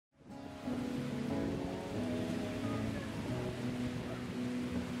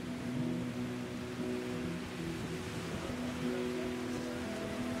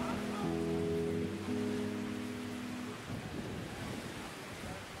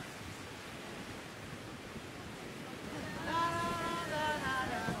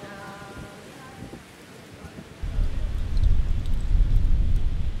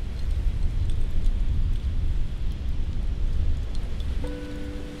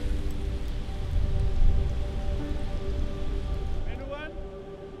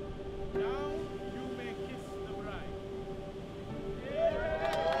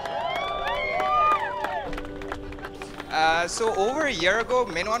So over a year ago,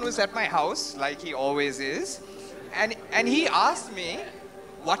 Menuwan was at my house, like he always is. And he asked me,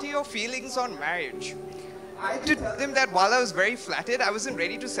 what are your feelings on marriage? I had to tell him that while I was very flattered, I wasn't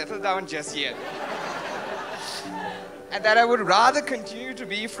ready to settle down just yet. And that I would rather continue to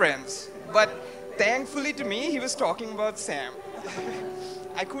be friends. But thankfully to me, he was talking about Sam.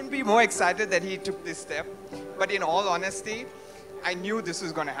 I couldn't be more excited that he took this step. But in all honesty, I knew this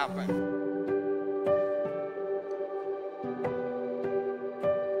was going to happen.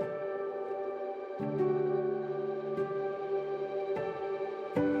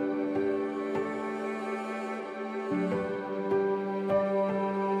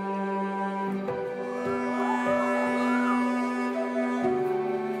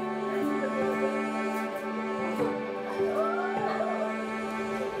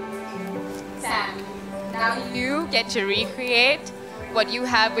 Now you get to recreate what you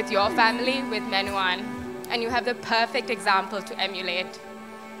have with your family with Menuwan, and you have the perfect example to emulate.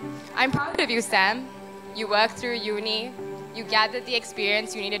 I'm proud of you, Sam. You worked through uni, you gathered the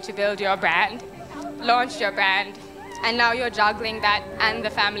experience you needed to build your brand, launched your brand, and now you're juggling that and the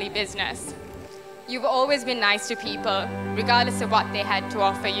family business. You've always been nice to people, regardless of what they had to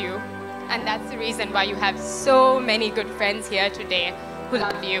offer you, and that's the reason why you have so many good friends here today who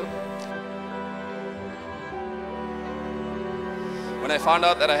love you. When I found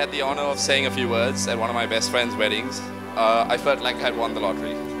out that I had the honor of saying a few words at one of my best friend's weddings, I felt like I had won the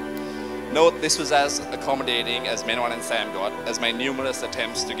lottery. Note, this was as accommodating as Menuwan and Sam got, as my numerous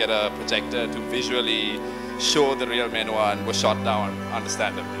attempts to get a projector to visually show the real Menuwan were shot down,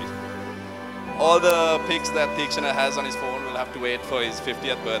 understandably. All the pics that Tikshana has on his phone will have to wait for his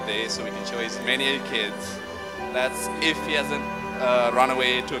 50th birthday so we can show his many kids. That's if he hasn't run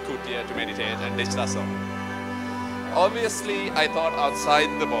away to a kutia to meditate and ditched us all. Obviously, I thought outside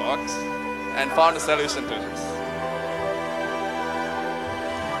the box and found a solution to this.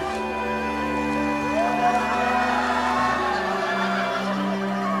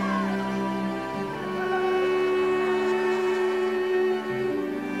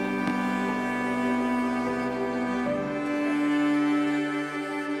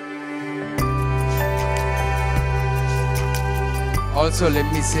 Also,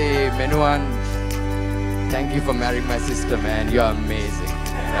 let me say, Menuwan, thank you for marrying my sister, man. You're amazing.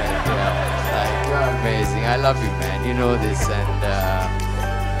 Right? Yeah. You're amazing. I love you, man. You know this, and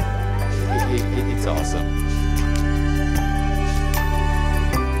it's awesome.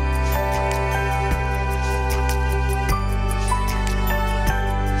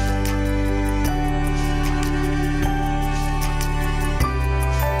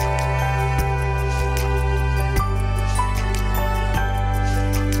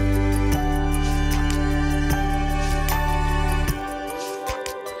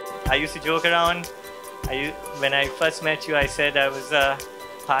 I used to joke around. When I first met you, I said I was a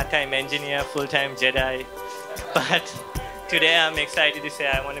part-time engineer, full-time Jedi. But today I'm excited to say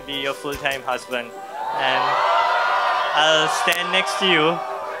I want to be your full-time husband. And I'll stand next to you.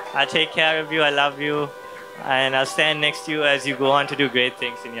 I'll take care of you. I love you. And I'll stand next to you as you go on to do great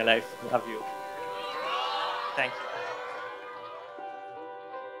things in your life. Love you. Thank you.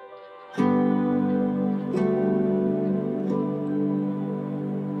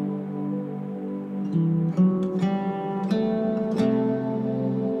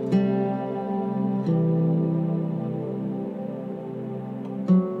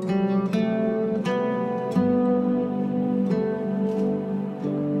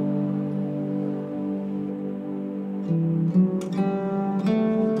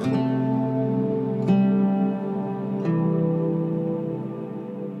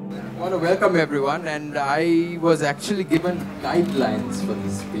 Welcome everyone, and I was actually given guidelines for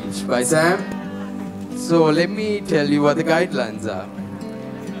this speech by Sam. So let me tell you what the guidelines are.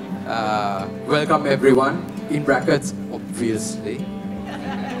 Welcome everyone, in brackets obviously.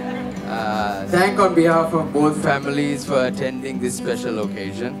 Thank on behalf of both families for attending this special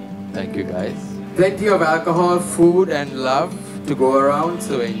occasion. Thank you guys. Plenty of alcohol, food and love to go around,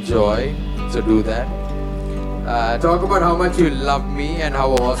 so enjoy, so do that. Talk about how much you love me and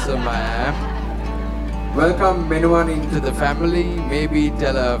how awesome I am. Welcome Menuwan into the family. Maybe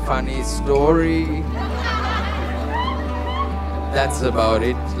tell a funny story. That's about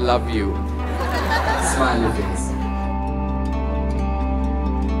it. Love you. Smiley face.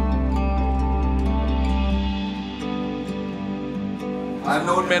 I've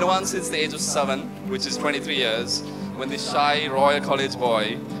known Menuwan since the age of 7, which is 23 years, when this shy Royal College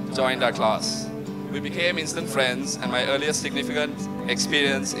boy joined our class. We became instant friends, and my earliest significant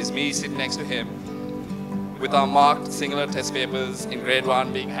experience is me sitting next to him with our marked singular test papers in grade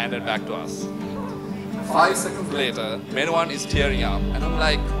 1 being handed back to us. 5 seconds later, Menuwan is tearing up. And I'm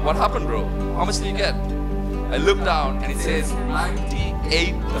like, what happened, bro? How much did you get? I look down and it says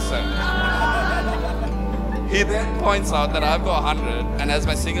 98%. He then points out that I've got 100, and as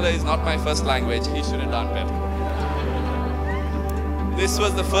my singular is not my first language, he should have done better. This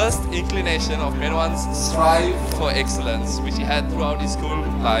was the first inclination of Menuwan's strive for excellence, which he had throughout his school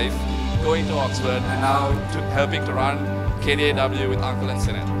life, going to Oxford, and now helping to run KDAW with Uncle and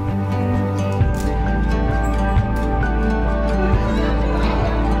Sinet.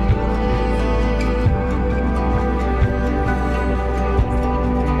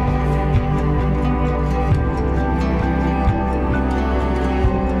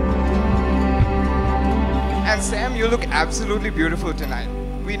 And Sam, you look absolutely beautiful tonight.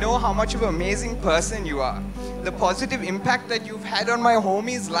 We know how much of an amazing person you are. The positive impact that you've had on my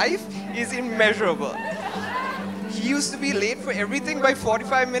homie's life is immeasurable. He used to be late for everything by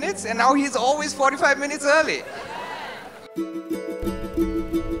 45 minutes, and now he's always 45 minutes early.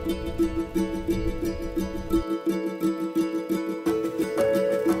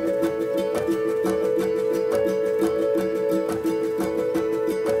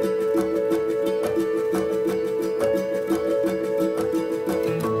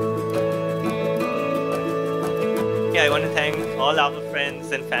 I want to thank all our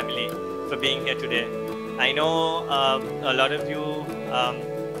friends and family for being here today. I know a lot of you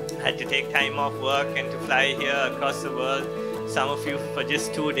had to take time off work and to fly here across the world, some of you for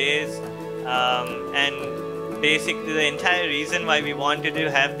just 2 days. And basically the entire reason why we wanted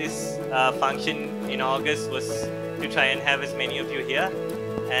to have this function in August was to try and have as many of you here.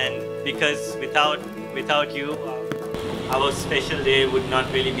 And because without you, our special day would not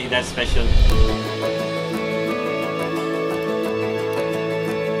really be that special.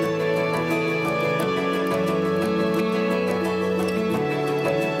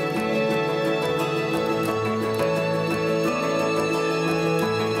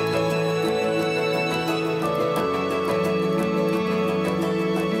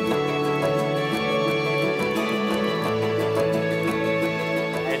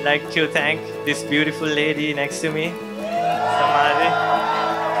 I'd like to thank this beautiful lady next to me, Samaadhi.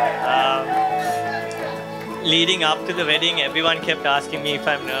 Leading up to the wedding, everyone kept asking me if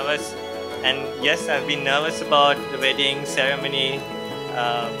I'm nervous. And yes, I've been nervous about the wedding ceremony,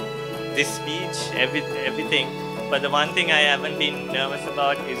 this speech, everything. But the one thing I haven't been nervous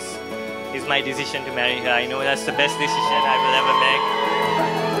about is my decision to marry her. I know that's the best decision I will ever make.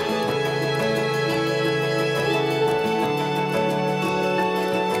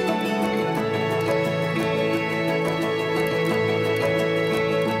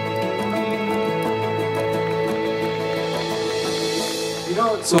 You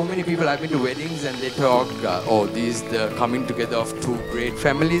know, so many people, I've been to weddings and they talk, oh, these the coming together of two great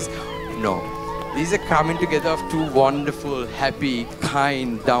families. No, these are coming together of two wonderful, happy,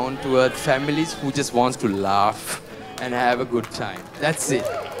 kind, down-to-earth families who just wants to laugh and have a good time. That's it.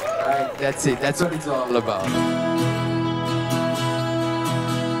 Right? That's it. That's what it's all about.